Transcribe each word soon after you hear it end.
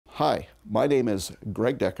Hi, my name is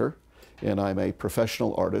Greg Decker, and I'm a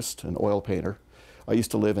professional artist and oil painter. I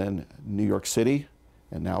used to live in New York City,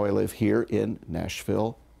 and now I live here in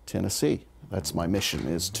Nashville, Tennessee. That's my mission,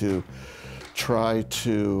 is to try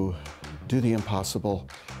to do the impossible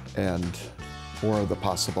or the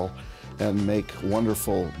possible, and make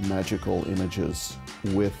wonderful, magical images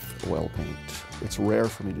with oil paint. It's rare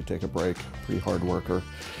for me to take a break, pretty hard worker.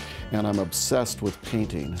 And I'm obsessed with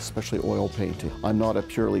painting, especially oil painting. I'm not a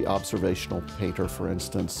purely observational painter, for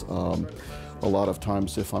instance. A lot of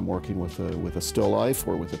times if I'm working with a still life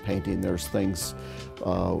or with a painting, there's things,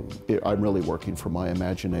 I'm really working from my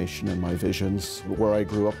imagination and my visions. Where I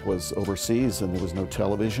grew up was overseas and there was no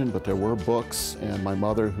television, but there were books, and my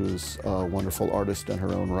mother, who's a wonderful artist in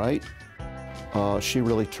her own right, she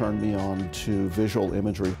really turned me on to visual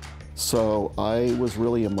imagery. So I was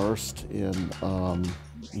really immersed in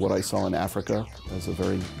what I saw in Africa as a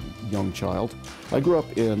very young child. I grew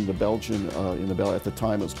up in the Belgian, at the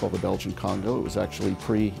time it was called the Belgian Congo. It was actually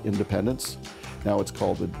pre-independence. Now it's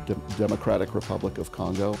called the Democratic Republic of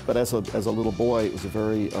Congo. But as a little boy, it was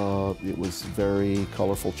a very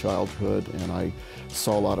colorful childhood, and I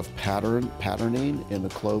saw a lot of patterning in the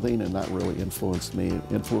clothing, and that really influenced me,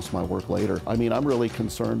 influenced my work later. I mean, I'm really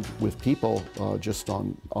concerned with people just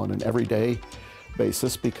on an everyday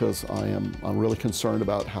basis, because I'm really concerned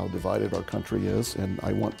about how divided our country is, and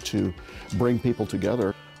I want to bring people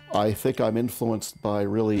together. I think I'm influenced by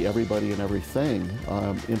really everybody and everything.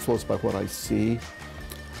 I'm influenced by what I see.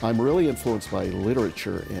 I'm really influenced by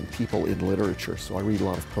literature and people in literature, so I read a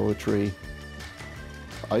lot of poetry.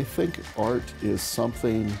 I think art is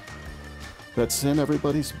something that's in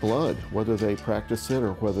everybody's blood, whether they practice it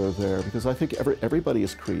or whether because I think everybody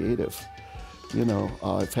is creative. You know,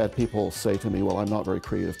 I've had people say to me, well, I'm not a very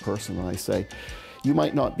creative person, and I say, you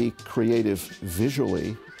might not be creative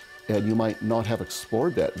visually, and you might not have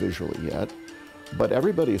explored that visually yet, but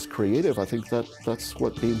everybody is creative. I think that's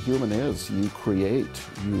what being human is. You create,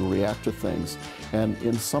 you react to things, and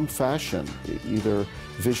in some fashion, either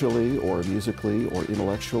visually or musically or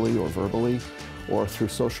intellectually or verbally or through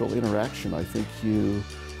social interaction, I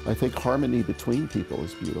think harmony between people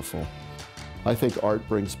is beautiful. I think art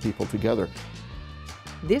brings people together.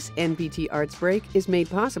 This NPT Arts Break is made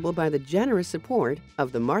possible by the generous support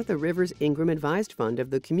of the Martha Rivers Ingram Advised Fund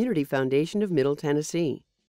of the Community Foundation of Middle Tennessee.